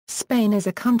Spain is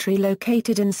a country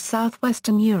located in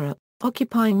southwestern Europe,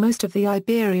 occupying most of the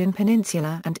Iberian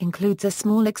Peninsula and includes a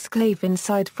small exclave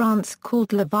inside France called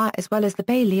Llívia, as well as the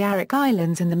Balearic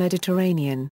Islands in the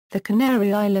Mediterranean, the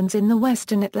Canary Islands in the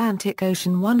western Atlantic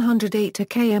Ocean 108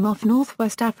 km off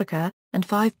northwest Africa, and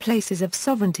 5 places of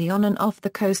sovereignty on and off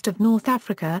the coast of North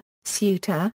Africa: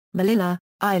 Ceuta, Melilla,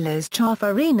 Islas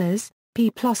Chafarinas,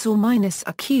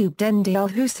 P+or-A3 de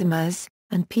Alhucemas,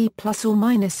 and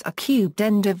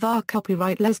P+or-A3 de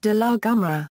copyright Les de la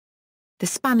Gomera. The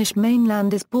Spanish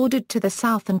mainland is bordered to the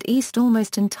south and east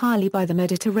almost entirely by the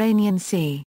Mediterranean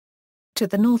Sea. To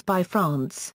the north by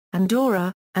France,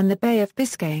 Andorra, and the Bay of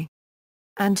Biscay.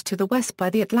 And to the west by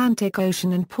the Atlantic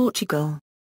Ocean and Portugal.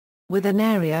 With an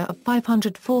area of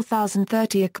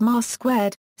 504,030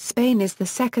 km², Spain is the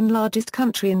second largest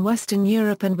country in Western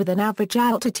Europe, and with an average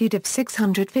altitude of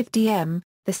 650 m,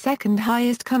 the second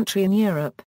highest country in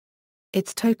Europe.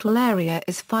 Its total area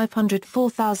is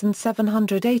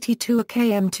 504,782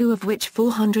 km², of which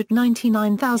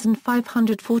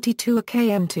 499,542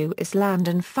 km² is land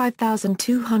and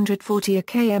 5,240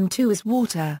 km² is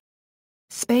water.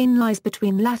 Spain lies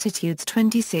between latitudes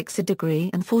 26°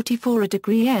 and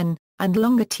 44° N, and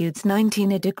longitudes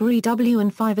 19° W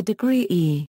and 5°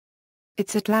 E.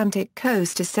 Its Atlantic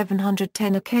coast is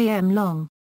 710 km long.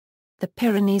 The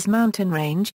Pyrenees mountain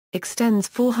range extends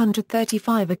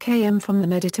 435 km from the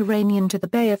Mediterranean to the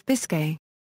Bay of Biscay.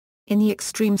 In the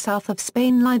extreme south of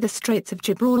Spain lie the Straits of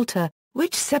Gibraltar,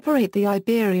 which separate the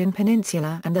Iberian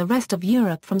Peninsula and the rest of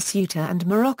Europe from Ceuta and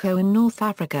Morocco in North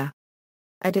Africa.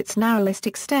 At its narrowest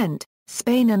extent,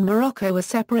 Spain and Morocco are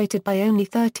separated by only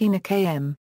 13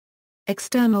 km.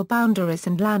 External boundaries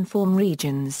and landform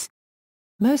regions.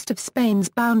 Most of Spain's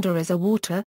boundaries are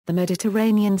water, the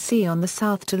Mediterranean Sea on the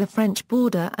south to the French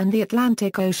border and the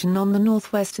Atlantic Ocean on the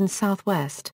northwest and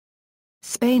southwest.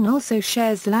 Spain also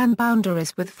shares land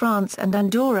boundaries with France and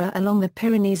Andorra along the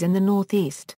Pyrenees in the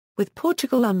northeast, with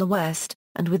Portugal on the west,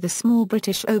 and with the small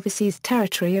British overseas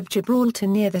territory of Gibraltar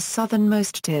near the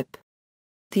southernmost tip.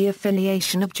 The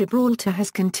affiliation of Gibraltar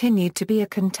has continued to be a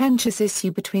contentious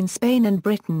issue between Spain and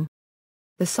Britain.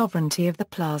 The sovereignty of the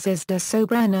plazas de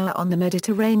soberanía on the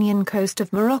Mediterranean coast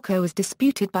of Morocco is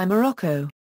disputed by Morocco.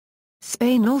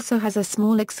 Spain also has a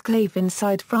small exclave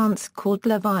inside France called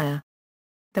Llívia.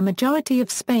 The majority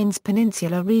of Spain's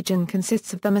peninsular region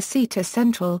consists of the Meseta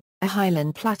Central, a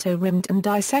highland plateau rimmed and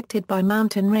dissected by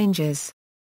mountain ranges.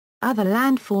 Other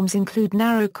landforms include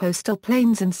narrow coastal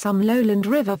plains and some lowland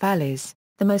river valleys,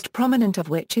 the most prominent of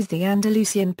which is the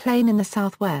Andalusian Plain in the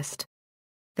southwest.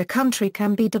 The country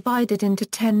can be divided into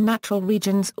 10 natural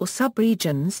regions or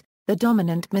sub-regions: the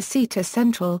dominant Meseta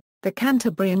Central, the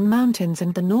Cantabrian Mountains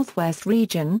and the Northwest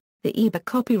region, the Iber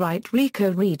Copyright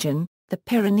Rico region, the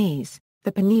Pyrenees,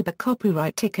 the Peniba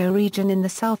Copyright Tico region in the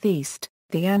southeast,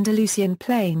 the Andalusian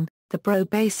Plain, the Bro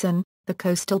Basin, the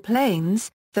Coastal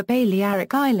Plains, the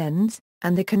Balearic Islands,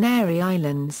 and the Canary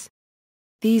Islands.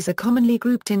 These are commonly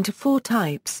grouped into 4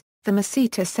 types: the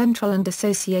Meseta Central and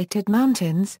associated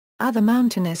mountains, other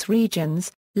mountainous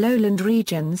regions, lowland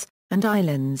regions, and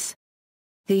islands.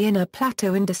 The inner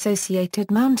plateau and associated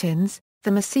mountains.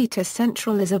 The Meseta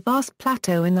Central is a vast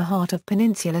plateau in the heart of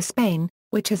peninsular Spain,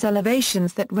 which has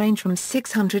elevations that range from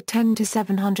 610 to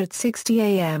 760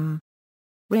 am.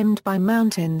 Rimmed by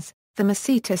mountains, the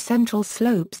Meseta Central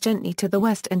slopes gently to the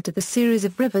west and to the series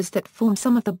of rivers that form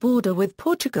some of the border with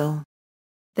Portugal.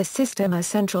 The Sistema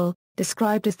Central,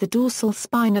 described as the dorsal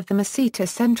spine of the Meseta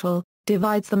Central,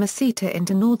 divides the Meseta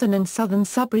into northern and southern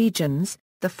subregions,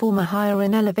 the former higher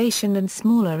in elevation and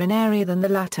smaller in area than the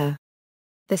latter.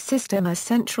 The Sistema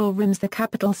Central rims the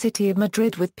capital city of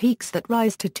Madrid with peaks that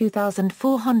rise to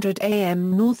 2,400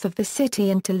 am north of the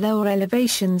city and to lower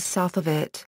elevations south of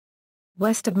it.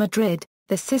 West of Madrid,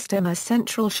 the Sistema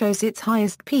Central shows its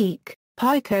highest peak,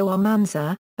 Pico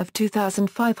Almanza, of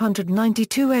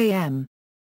 2,592 am.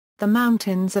 The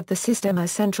mountains of the Sistema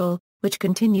Central, which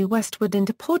continue westward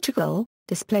into Portugal,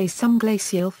 display some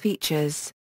glacial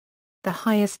features. The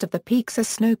highest of the peaks are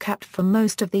snow-capped for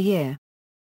most of the year.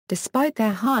 Despite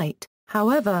their height,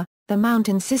 however, the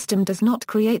mountain system does not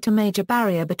create a major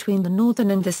barrier between the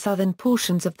northern and the southern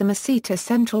portions of the Meseta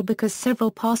Central because several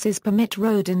passes permit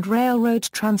road and railroad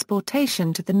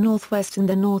transportation to the northwest and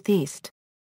the northeast.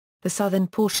 The southern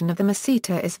portion of the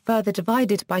Meseta is further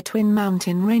divided by twin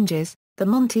mountain ranges, the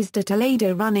Montes de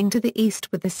Toledo running to the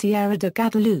east with the Sierra de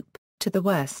Guadalupe to the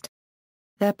west.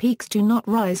 Their peaks do not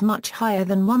rise much higher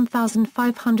than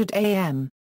 1,500 am.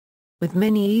 With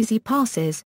many easy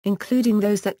passes, including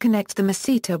those that connect the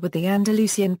Meseta with the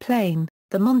Andalusian Plain,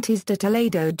 the Montes de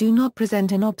Toledo do not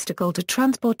present an obstacle to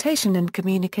transportation and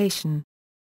communication.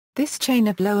 This chain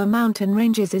of lower mountain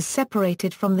ranges is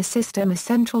separated from the Sistema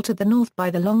Central to the north by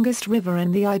the longest river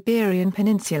in the Iberian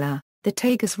Peninsula, the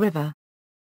Tagus River.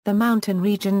 The mountain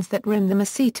regions that rim the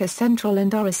Meseta Central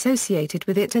and are associated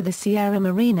with it are the Sierra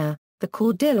Morena, the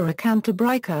Cordillera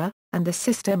Cantabrica, and the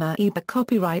Sistema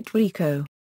Iberico.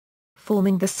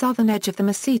 Forming the southern edge of the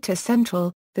Meseta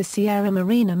Central, the Sierra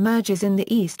Morena merges in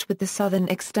the east with the southern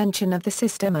extension of the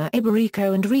Sistema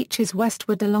Iberico and reaches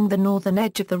westward along the northern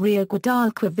edge of the Rio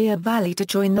Guadalquivir Valley to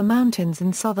join the mountains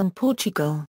in southern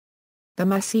Portugal. The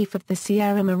massif of the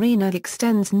Sierra Morena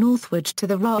extends northward to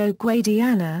the Rio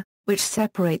Guadiana, which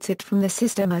separates it from the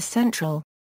Sistema Central.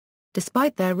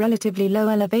 Despite their relatively low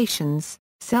elevations,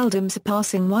 seldom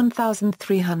surpassing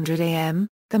 1,300 am,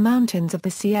 the mountains of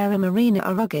the Sierra Morena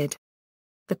are rugged.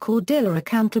 The Cordillera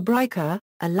Cantabrica,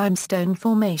 a limestone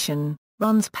formation,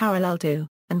 runs parallel to,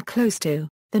 and close to,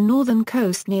 the northern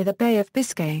coast near the Bay of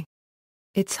Biscay.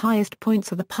 Its highest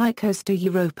points are the Picos de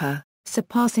Europa,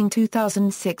 surpassing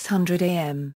 2,600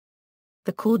 am.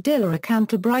 The Cordillera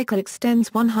Cantabrica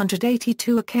extends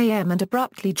 182 km and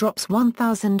abruptly drops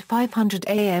 1,500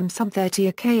 am some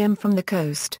 30 km from the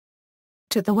coast.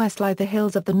 To the west lie the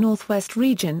hills of the northwest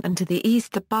region and to the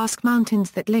east the Basque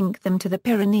Mountains that link them to the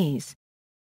Pyrenees.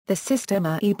 The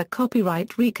Sistema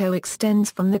Iberico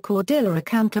extends from the Cordillera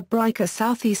Cantabrica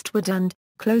southeastward and,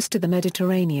 close to the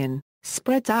Mediterranean,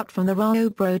 spreads out from the Rio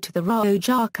Ebro to the Rio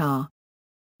Jaca.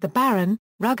 The barren,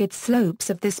 rugged slopes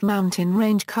of this mountain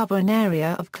range cover an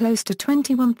area of close to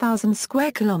 21,000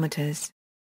 square kilometers.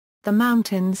 The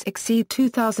mountains exceed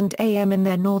 2,000 am in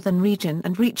their northern region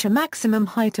and reach a maximum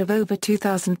height of over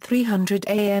 2,300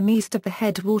 am east of the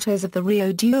headwaters of the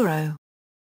Rio Douro.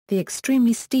 The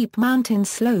extremely steep mountain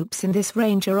slopes in this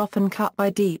range are often cut by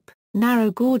deep, narrow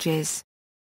gorges.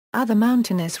 Other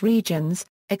mountainous regions,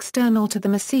 external to the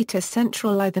Meseta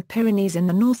Central lie the Pyrenees in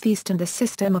the northeast and the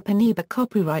Sistema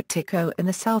Iberico in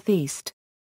the southeast.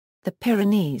 The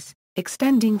Pyrenees,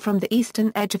 extending from the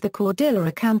eastern edge of the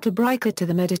Cordillera Cantabrica to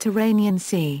the Mediterranean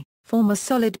Sea, form a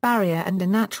solid barrier and a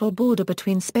natural border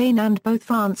between Spain and both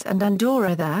France and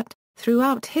Andorra that,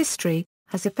 throughout history,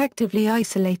 has effectively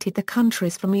isolated the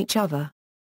countries from each other.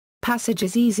 Passage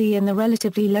is easy in the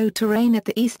relatively low terrain at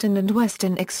the eastern and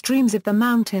western extremes of the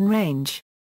mountain range.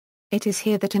 It is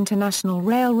here that international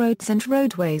railroads and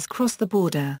roadways cross the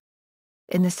border.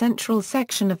 In the central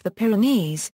section of the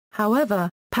Pyrenees, however,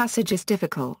 passage is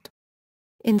difficult.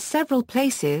 In several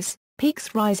places,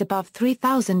 peaks rise above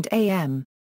 3,000 am.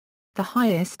 The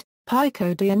highest,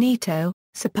 Pico de Aneto,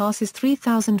 surpasses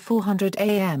 3,400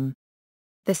 am.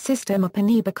 The Sistema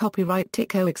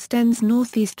Iberico extends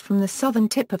northeast from the southern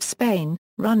tip of Spain,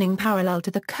 running parallel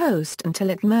to the coast until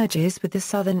it merges with the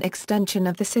southern extension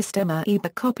of the Sistema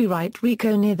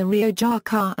Iberico near the Rio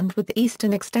Jaca and with the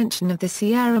eastern extension of the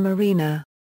Sierra Morena.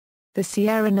 The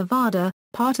Sierra Nevada,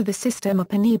 part of the Sistema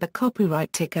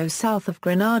Iberico south of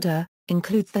Granada,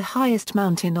 includes the highest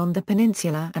mountain on the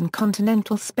peninsula and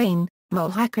continental Spain,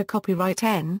 Molhaca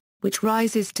N, which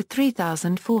rises to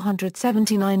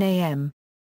 3,479 am.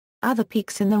 Other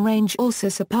peaks in the range also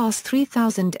surpass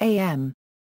 3,000 am.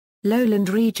 Lowland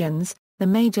regions. The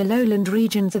major lowland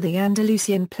regions are the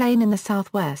Andalusian Plain in the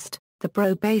southwest, the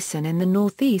Bro Basin in the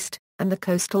northeast, and the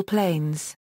coastal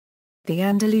plains. The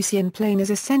Andalusian Plain is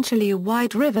essentially a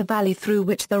wide river valley through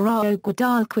which the Rio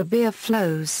Guadalquivir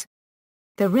flows.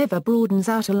 The river broadens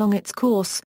out along its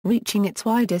course, reaching its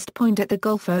widest point at the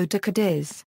Golfo de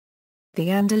Cadiz. The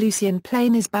Andalusian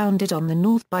Plain is bounded on the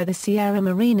north by the Sierra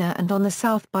Morena and on the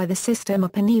south by the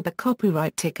Sistema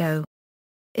Iberico.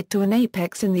 It to an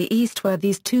apex in the east where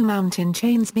these two mountain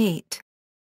chains meet.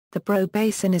 The Bro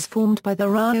Basin is formed by the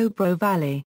Rio Bro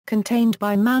Valley, contained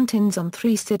by mountains on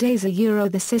three cities the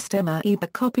Sistema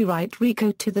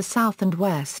Iberico to the south and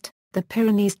west, the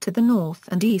Pyrenees to the north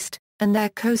and east, and their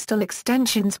coastal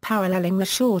extensions paralleling the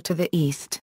shore to the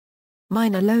east.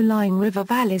 Minor low-lying river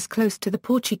valleys close to the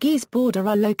Portuguese border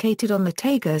are located on the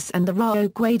Tagus and the Rio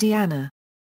Guadiana.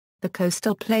 The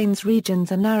coastal plains regions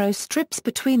are narrow strips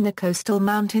between the coastal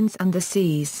mountains and the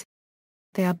seas.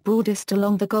 They are broadest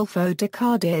along the Golfo de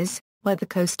Cadiz, where the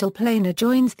coastal plain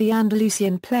adjoins the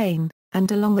Andalusian Plain, and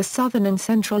along the southern and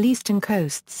central eastern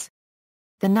coasts.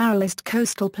 The narrowest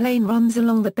coastal plain runs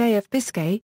along the Bay of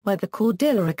Biscay, where the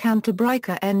Cordillera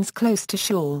Cantabrica ends close to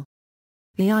shore.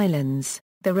 The islands.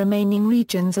 The remaining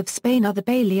regions of Spain are the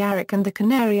Balearic and the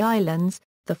Canary Islands,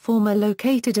 the former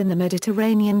located in the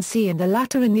Mediterranean Sea and the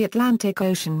latter in the Atlantic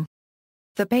Ocean.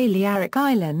 The Balearic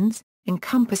Islands,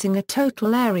 encompassing a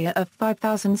total area of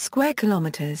 5,000 square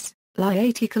kilometers, lie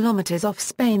 80 kilometers off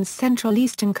Spain's central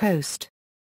eastern coast.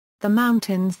 The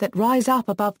mountains that rise up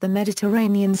above the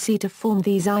Mediterranean Sea to form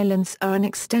these islands are an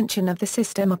extension of the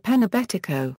Sistema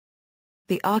Penibetico.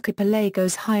 The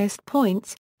archipelago's highest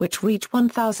points, which reach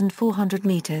 1,400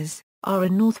 meters, are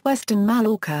in northwestern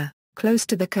Mallorca, close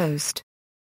to the coast.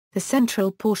 The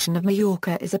central portion of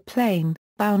Mallorca is a plain,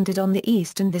 bounded on the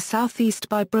east and the southeast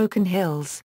by broken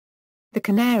hills. The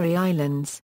Canary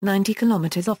Islands, 90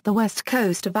 kilometers off the west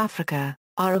coast of Africa,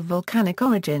 are of volcanic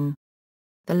origin.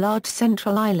 The large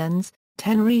central islands,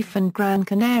 Tenerife and Gran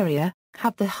Canaria,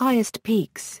 have the highest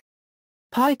peaks.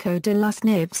 Pico de las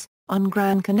Nieves, on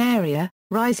Gran Canaria,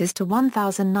 rises to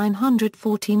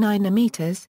 1,949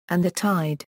 meters, and the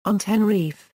Tide, on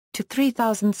Tenerife, to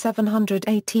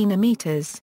 3,718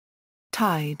 meters.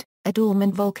 Tide, a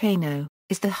dormant volcano,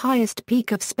 is the highest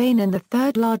peak of Spain and the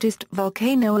third largest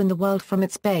volcano in the world from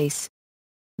its base.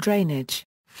 Drainage,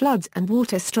 floods and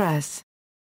water stress.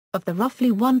 Of the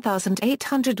roughly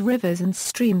 1,800 rivers and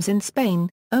streams in Spain,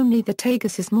 only the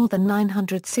Tagus is more than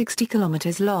 960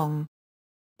 kilometers long.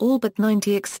 All but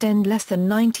 90 extend less than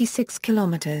 96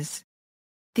 kilometers.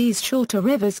 These shorter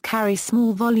rivers carry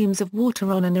small volumes of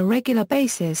water on an irregular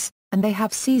basis, and they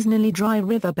have seasonally dry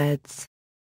riverbeds.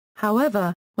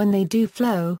 However, when they do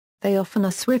flow, they often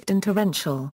are swift and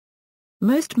torrential.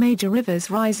 Most major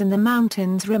rivers rise in the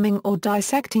mountains rimming or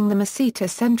dissecting the Meseta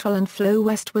Central and flow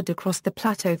westward across the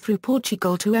plateau through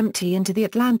Portugal to empty into the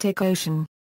Atlantic Ocean.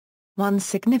 One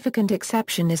significant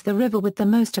exception is the river with the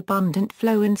most abundant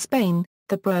flow in Spain,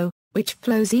 the Bro, which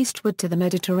flows eastward to the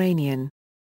Mediterranean.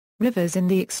 Rivers in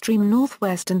the extreme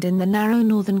northwest and in the narrow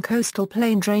northern coastal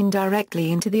plain drain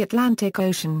directly into the Atlantic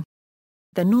Ocean.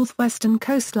 The northwestern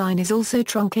coastline is also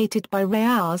truncated by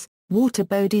reals, water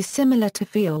bodies similar to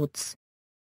fjords.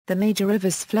 The major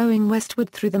rivers flowing westward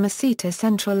through the Meseta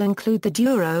Central include the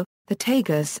Douro, the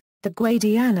Tagus, the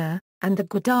Guadiana, and the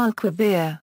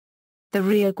Guadalquivir. The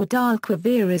Rio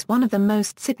Guadalquivir is one of the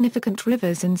most significant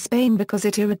rivers in Spain because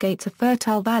it irrigates a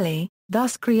fertile valley,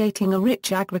 thus creating a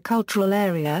rich agricultural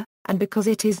area, and because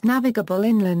it is navigable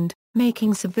inland,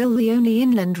 making Seville the only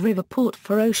inland river port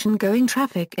for ocean-going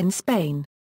traffic in Spain.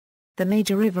 The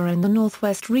major river in the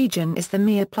northwest region is the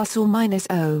Mir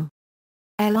 +or-0.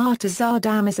 El Artazar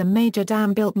Dam is a major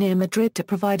dam built near Madrid to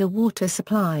provide a water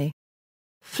supply.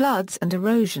 Floods and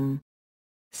erosion.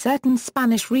 Certain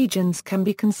Spanish regions can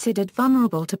be considered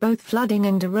vulnerable to both flooding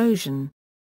and erosion.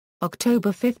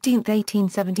 October 15,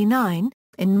 1879,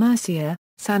 in Murcia,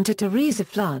 Santa Teresa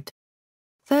flood.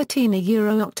 13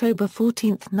 October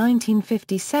 14,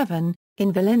 1957,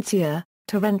 in Valencia,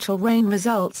 torrential rain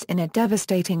results in a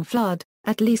devastating flood,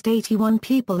 at least 81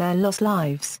 people there lost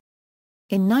lives.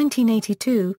 In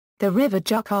 1982, the River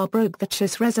Júcar broke the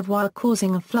Chas Reservoir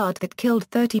causing a flood that killed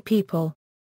 30 people.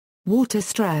 Water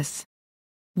stress.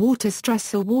 Water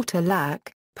stress or water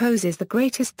lack, poses the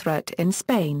greatest threat in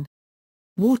Spain.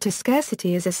 Water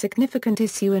scarcity is a significant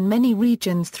issue in many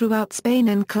regions throughout Spain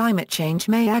and climate change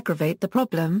may aggravate the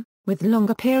problem, with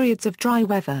longer periods of dry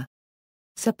weather.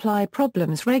 Supply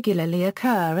problems regularly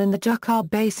occur in the Júcar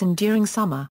Basin during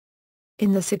summer.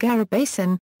 In the Segura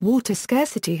Basin, water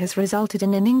scarcity has resulted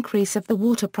in an increase of the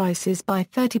water prices by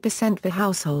 30% for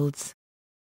households.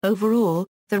 Overall,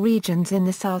 the regions in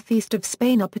the southeast of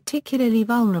Spain are particularly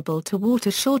vulnerable to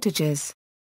water shortages.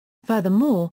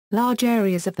 Furthermore, large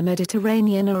areas of the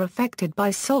Mediterranean are affected by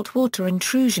saltwater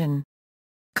intrusion.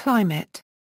 Climate.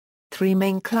 3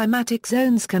 main climatic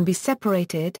zones can be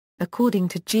separated, according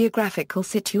to geographical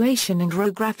situation and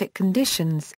orographic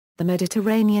conditions: the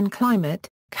Mediterranean climate,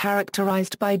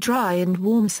 characterized by dry and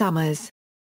warm summers.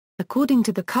 According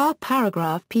to the CAR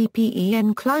paragraph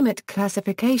PPEN climate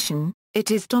classification,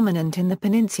 it is dominant in the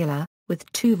peninsula, with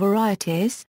 2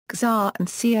 varieties, XAR and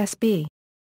CSB.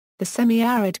 The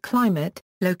semi-arid climate,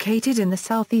 located in the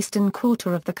southeastern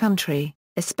quarter of the country,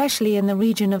 especially in the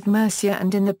region of Murcia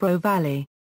and in the Bro Valley.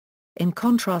 In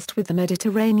contrast with the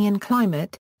Mediterranean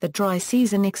climate, the dry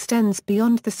season extends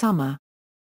beyond the summer.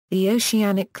 The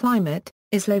oceanic climate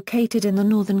is located in the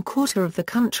northern quarter of the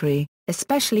country,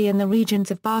 especially in the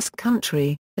regions of Basque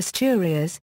Country,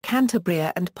 Asturias,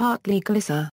 Cantabria and partly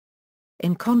Galicia.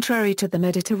 In contrary to the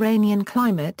Mediterranean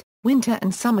climate, winter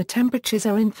and summer temperatures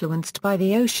are influenced by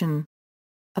the ocean.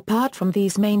 Apart from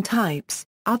these main types,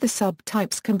 other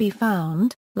subtypes can be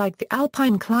found, like the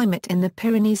alpine climate in the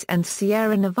Pyrenees and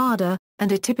Sierra Nevada,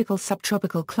 and a typical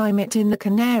subtropical climate in the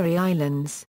Canary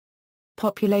Islands.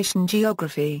 Population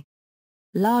geography.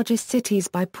 Largest cities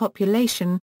by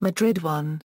population: Madrid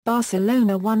 1,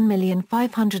 Barcelona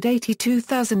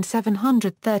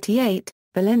 1,582,738,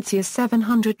 Valencia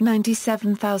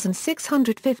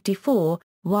 797,654,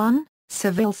 1,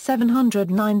 Seville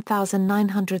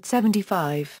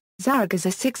 709,975, Zaragoza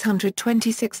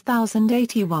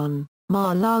 626,081,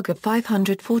 Malaga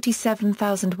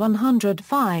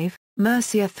 547,105,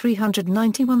 Murcia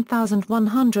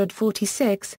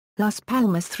 391,146, Las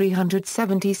Palmas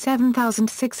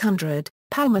 377,600,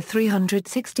 Palma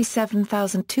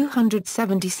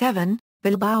 367,277,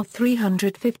 Bilbao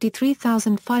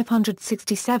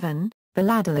 353,567,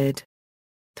 Valladolid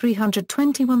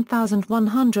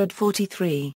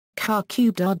 321,143, Car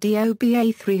Cubed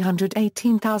Doba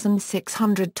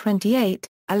 318,628,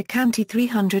 Alicante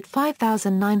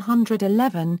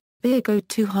 305,911, Vigo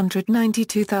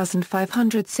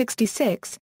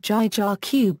 292,566, Gijar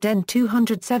Cubed N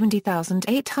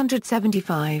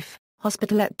 270,875,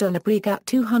 Hospitalet de Llobregat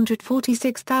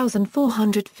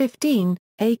 246,415,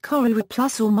 A Correra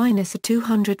plus or minus a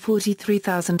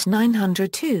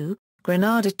 243,902,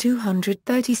 Granada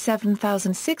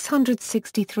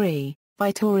 237,663,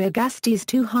 Vitoria-Gasteiz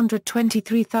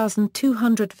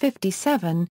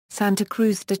 223,257, Santa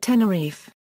Cruz de Tenerife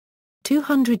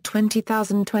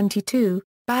 220,022,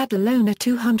 Badalona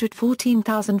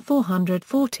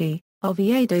 214,440,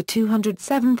 Oviedo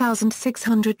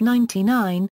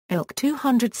 207,699, Elche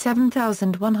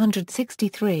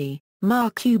 207,163, Mar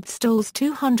Cubed Stoles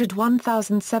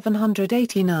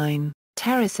 201,789,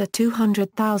 Terrassa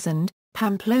 200,000,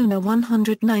 Pamplona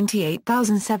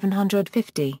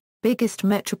 198,750. Biggest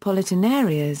metropolitan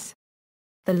areas.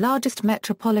 The largest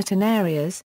metropolitan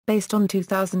areas, based on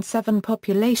 2007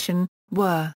 population,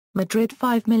 were Madrid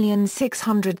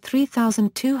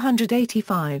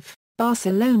 5,603,285,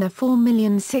 Barcelona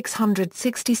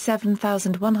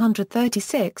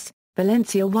 4,667,136,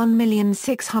 Valencia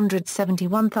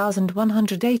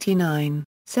 1,671,189,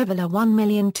 Sevilla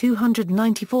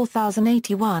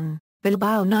 1,294,081,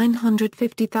 Bilbao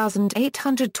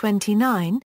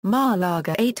 950,829,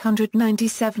 Malaga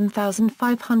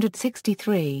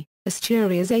 897,563,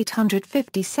 Asturias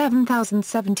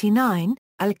 857,079,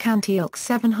 Alicante Elche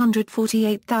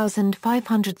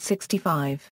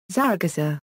 748,565,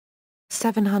 Zaragoza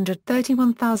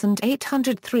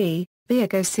 731,803,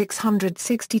 Vigo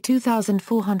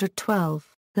 662,412,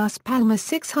 Las Palmas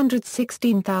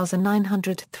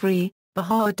 616,903,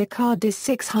 Baja de Cádiz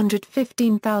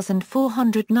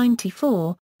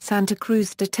 615,494, Santa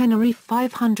Cruz de Tenerife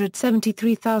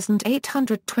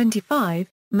 573,825,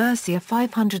 Murcia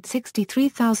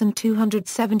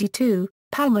 563,272,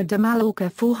 Palma de Mallorca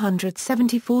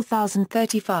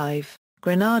 474,035,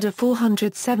 Granada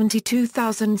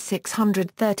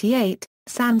 472,638,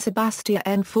 San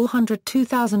Sebastián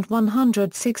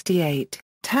 402,168,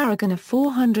 Tarragona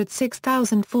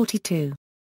 406,042.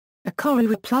 A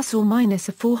Correra plus or minus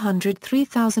a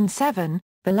 403,007,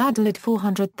 Valladolid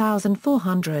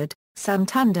 400,400,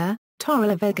 Santander,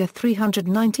 Torrelavega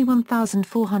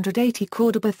 391,480,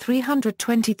 Córdoba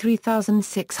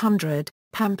 323,600,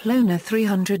 Pamplona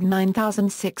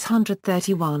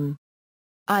 309,631.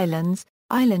 Islands,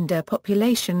 islander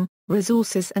population,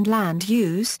 resources and land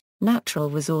use, natural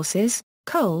resources,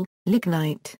 coal,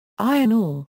 lignite, iron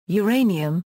ore,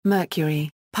 uranium,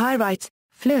 mercury, pyrites,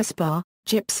 fluorspar,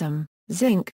 gypsum,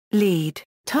 zinc, lead,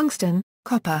 tungsten,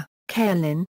 copper,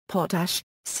 kaolin, potash,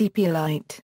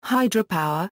 sepiolite,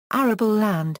 hydropower, arable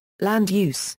land, land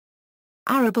use.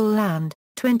 Arable land,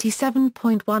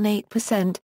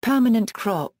 27.18%, permanent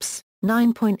crops,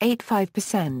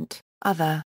 9.85%,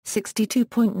 other,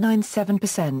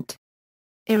 62.97%.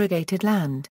 Irrigated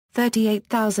land,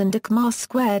 38,000 km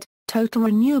squared, total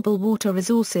renewable water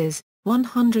resources,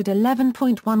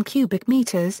 111.1 cubic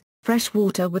meters,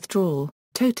 freshwater withdrawal,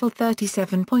 total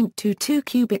 37.22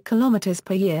 cubic kilometers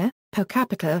per year, per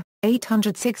capita,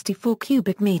 864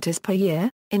 cubic meters per year.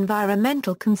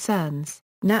 Environmental concerns,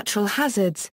 natural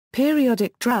hazards,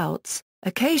 periodic droughts,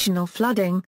 occasional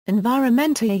flooding,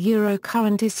 environmental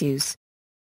current issues.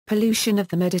 Pollution of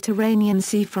the Mediterranean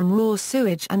Sea from raw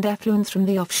sewage and effluents from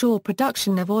the offshore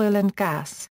production of oil and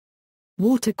gas.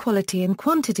 Water quality and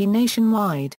quantity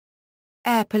nationwide.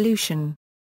 Air pollution.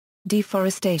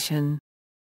 Deforestation.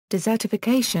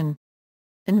 Desertification.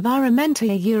 Environmental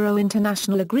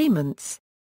international agreements.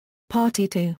 Party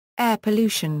to air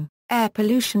pollution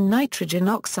nitrogen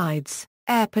oxides,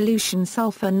 air pollution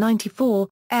sulfur 94,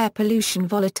 air pollution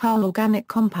volatile organic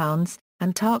compounds,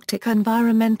 Antarctic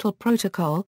Environmental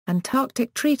Protocol,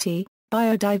 Antarctic Treaty,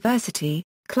 biodiversity,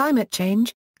 climate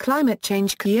change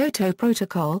Kyoto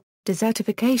Protocol,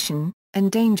 desertification,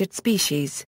 endangered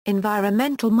species,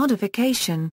 environmental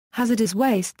modification, hazardous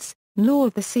wastes, law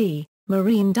of the sea,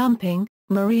 marine dumping,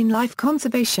 marine life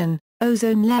conservation,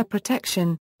 ozone layer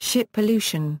protection, ship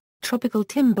pollution, tropical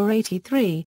timber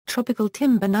 83, tropical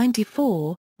timber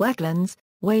 94, wetlands,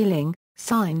 whaling,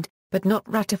 signed, but not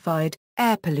ratified,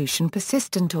 air pollution,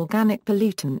 persistent organic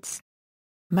pollutants.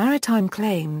 Maritime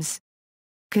claims.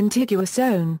 Contiguous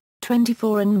zone,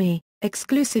 24 mi,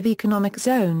 exclusive economic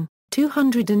zone,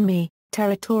 200 mi,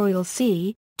 territorial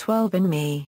sea, 12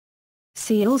 mi.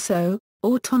 See also,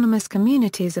 autonomous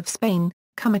communities of Spain,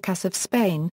 Comarcas of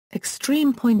Spain,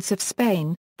 extreme points of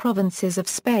Spain, provinces of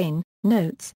Spain,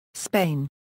 notes, Spain.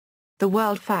 The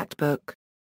World Factbook.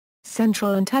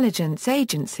 Central Intelligence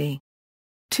Agency.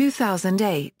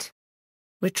 2008.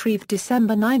 Retrieved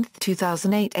December 9,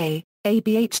 2008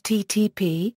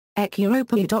 http,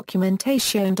 Europa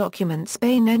Documentation Document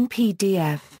Spain en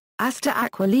PDF, hasta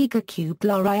Aqualiga Cube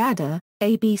La Rayada,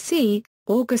 ABC,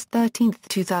 August 13,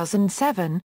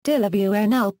 2007, Dilavio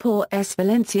en el Por es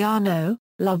Valenciano,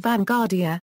 La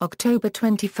Vanguardia, October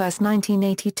 21,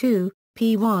 1982,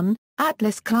 p1,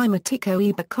 Atlas Climatico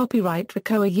Iber Copyright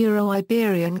Recoa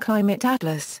Euro-Iberian Climate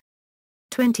Atlas.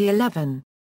 2011.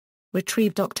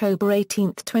 Retrieved October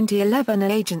 18, 2011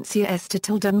 Agencia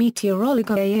Estatal de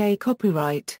Meteorología AA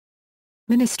Copyright.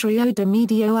 Ministerio de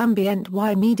Medio Ambiente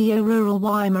y Medio Rural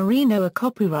y Marino a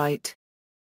Copyright.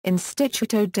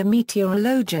 Instituto de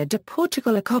Meteorologia de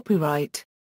Portugal a Copyright.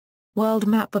 World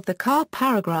Map of the Car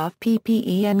Paragraph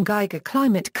PPEN Geiger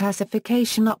Climate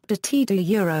Classification Updated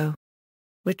Euro.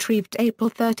 Retrieved April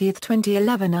 30,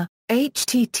 2011 a,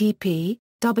 http,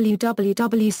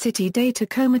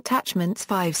 www.citydata.com Attachments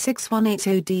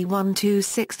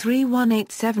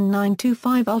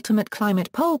 56180D126318795 Ultimate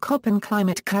Climate Poll Köppen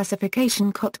Climate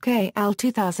Classification KL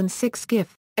 2006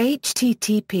 GIF,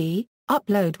 http,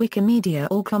 upload Wikimedia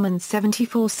or Commons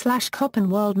 74/Köppen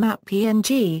World Map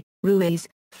PNG, Ruiz,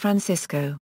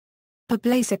 Francisco.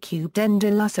 Población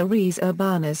de las áreas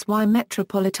urbanas y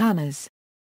metropolitanas.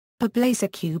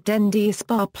 Población de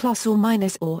España plus or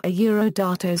minus or a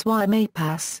Eurodatos y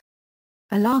Mapas.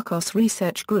 Alarcos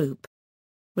Research Group.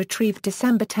 Retrieved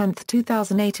December 10,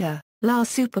 2008 a, La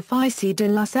superficie de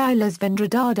las islas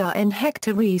vendredada en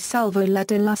hectares salvo la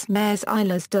de las mares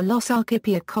islas de los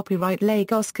Archipelagos Copyright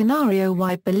Lagos Canario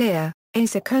y Balear,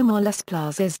 esa como las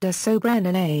plazas de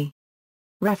soberanía.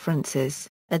 References.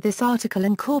 This article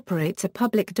incorporates a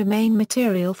public domain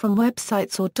material from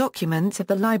websites or documents of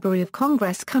the Library of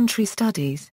Congress Country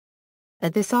Studies.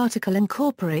 This article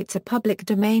incorporates a public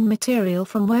domain material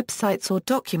from websites or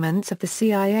documents of the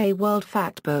CIA World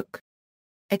Factbook.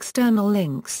 External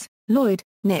links, Lloyd,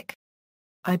 Nick.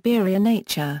 Iberia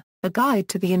Nature, A Guide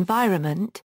to the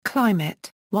Environment, Climate,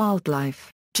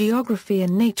 Wildlife, Geography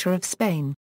and Nature of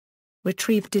Spain.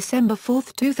 Retrieved December 4,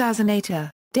 2008 a,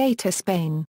 Data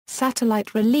Spain.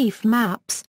 Satellite relief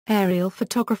maps, aerial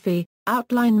photography,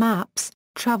 outline maps,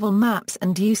 travel maps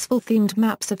and useful themed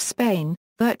maps of Spain,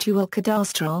 virtual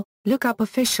cadastral, look up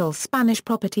official Spanish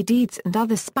property deeds and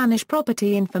other Spanish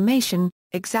property information,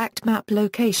 exact map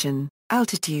location,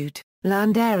 altitude,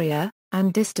 land area,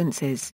 and distances.